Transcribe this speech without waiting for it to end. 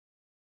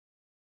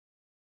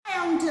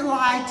am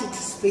delighted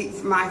to speak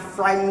for my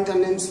friend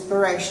and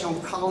inspirational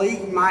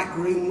colleague Mike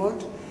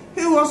Greenwood,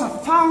 who was a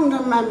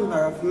founder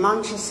member of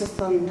Manchester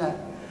Thunder.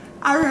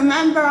 I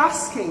remember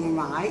asking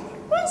Mike,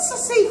 what's the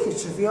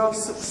secret of your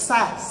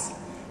success?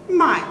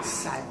 Mike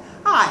said,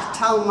 I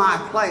tell my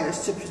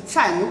players to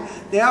pretend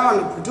they are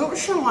on a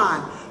production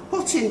line,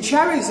 putting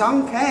cherries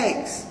on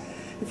cakes.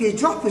 If you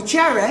drop a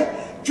cherry,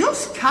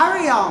 just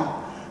carry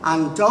on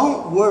and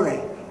don't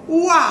worry.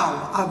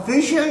 Wow, a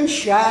vision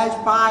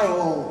shared by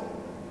all.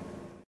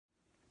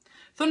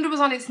 Thunder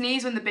was on its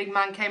knees when the big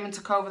man came and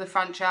took over the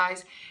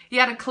franchise. He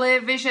had a clear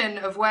vision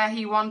of where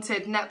he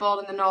wanted netball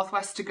in the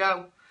Northwest to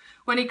go.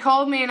 When he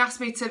called me and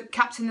asked me to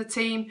captain the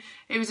team,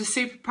 it was a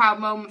super proud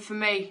moment for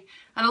me.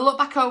 And I look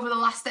back over the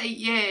last 8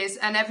 years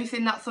and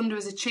everything that Thunder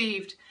has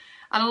achieved.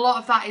 And a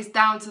lot of that is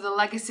down to the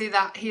legacy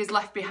that he has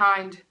left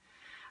behind.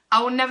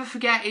 I will never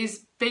forget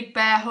his big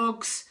bear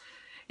hugs,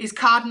 his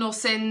cardinal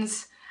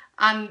sins,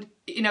 and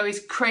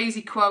his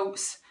crazy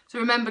quotes. So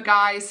remember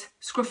guys,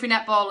 scruffy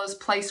netballers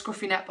play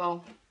scruffy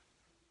netball.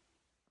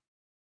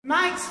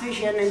 Mike's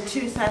vision in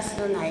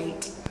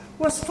 2008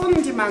 was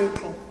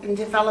fundamental in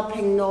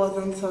developing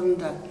Northern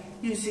Thunder,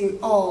 using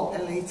all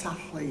elite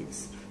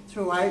athletes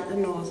throughout the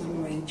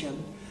northern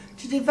region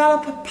to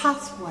develop a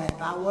pathway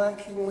by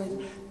working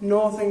with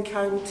northern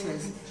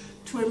counties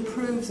to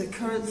improve the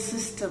current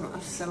system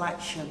of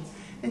selection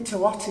into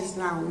what is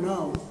now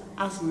known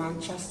as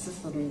Manchester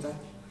Thunder.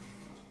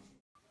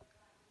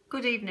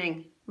 Good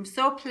evening. I'm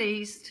so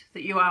pleased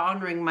that you are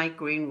honouring Mike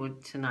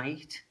Greenwood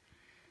tonight.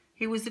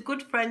 He was a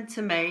good friend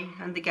to me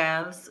and the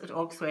girls at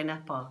Oaksway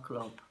Netball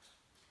Club.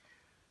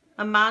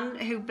 A man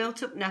who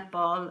built up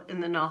netball in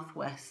the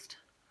Northwest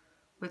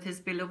with his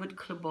beloved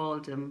Club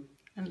Oldham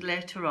and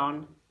later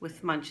on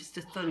with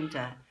Manchester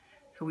Thunder,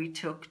 who he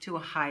took to a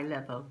high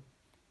level.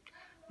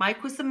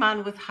 Mike was a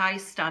man with high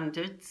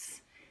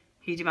standards.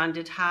 He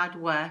demanded hard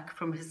work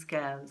from his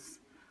girls,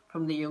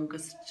 from the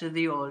youngest to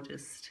the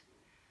oldest.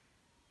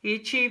 He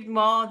achieved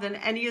more than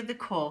any other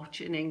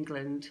coach in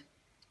England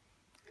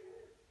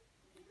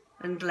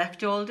and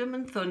left Oldham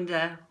and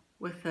Thunder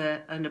with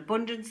an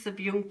abundance of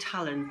young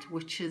talent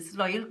which his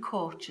loyal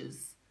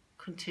coaches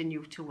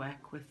continue to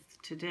work with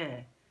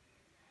today.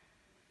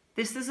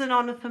 This is an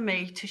honour for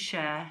me to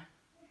share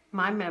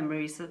my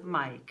memories of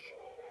Mike.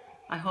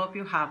 I hope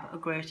you have a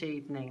great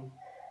evening.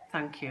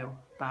 Thank you,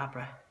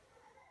 Barbara.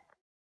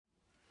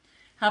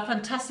 How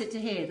fantastic to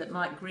hear that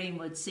Mike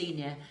Greenwood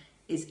Senior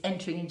is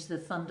entering into the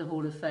Thunder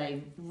Hall of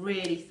Fame.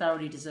 Really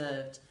thoroughly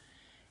deserved.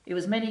 It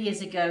was many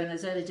years ago in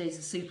those early days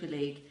of Super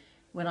League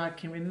when I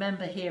can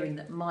remember hearing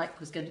that Mike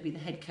was going to be the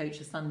head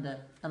coach of Thunder,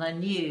 and I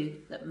knew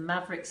that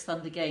Mavericks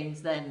Thunder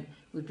games then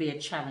would be a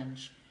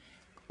challenge.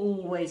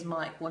 Always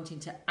Mike wanting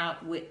to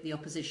outwit the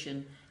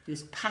opposition. He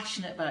was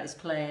passionate about his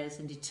players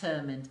and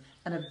determined,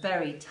 and a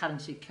very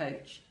talented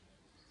coach.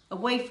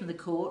 Away from the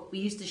court, we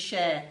used to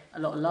share a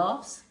lot of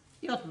laughs,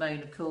 the odd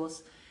moan of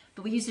course,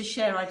 but we used to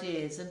share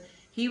ideas, and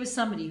he was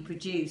somebody who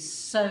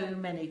produced so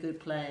many good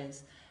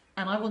players,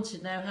 and I wanted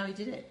to know how he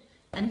did it,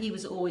 and he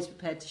was always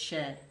prepared to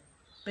share.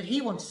 But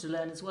he wanted to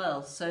learn as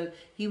well, so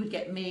he would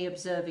get me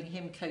observing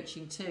him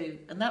coaching too,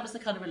 and that was the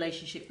kind of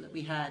relationship that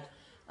we had,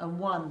 and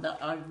one that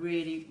I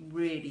really,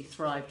 really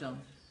thrived on.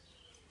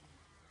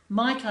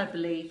 Mike, I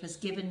believe, has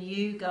given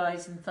you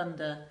guys in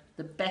Thunder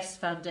the best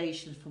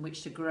foundation from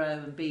which to grow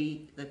and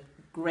be the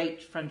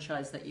great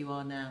franchise that you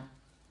are now.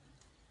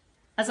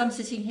 As I'm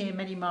sitting here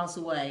many miles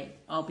away,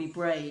 I'll be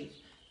brave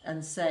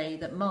and say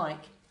that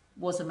Mike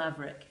was a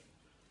Maverick.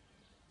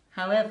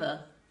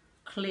 However,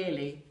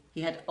 clearly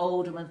he had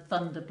Oldham and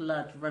Thunder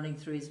blood running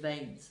through his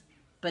veins,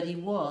 but he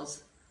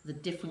was the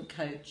different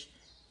coach,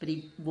 but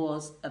he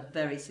was a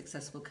very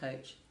successful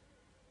coach.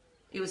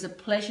 It was a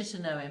pleasure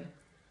to know him,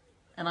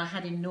 and I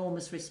had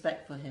enormous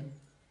respect for him.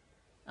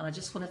 And I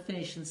just want to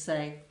finish and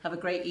say, have a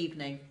great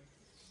evening,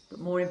 but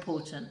more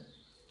important,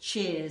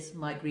 cheers,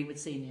 Mike Greenwood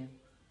Senior.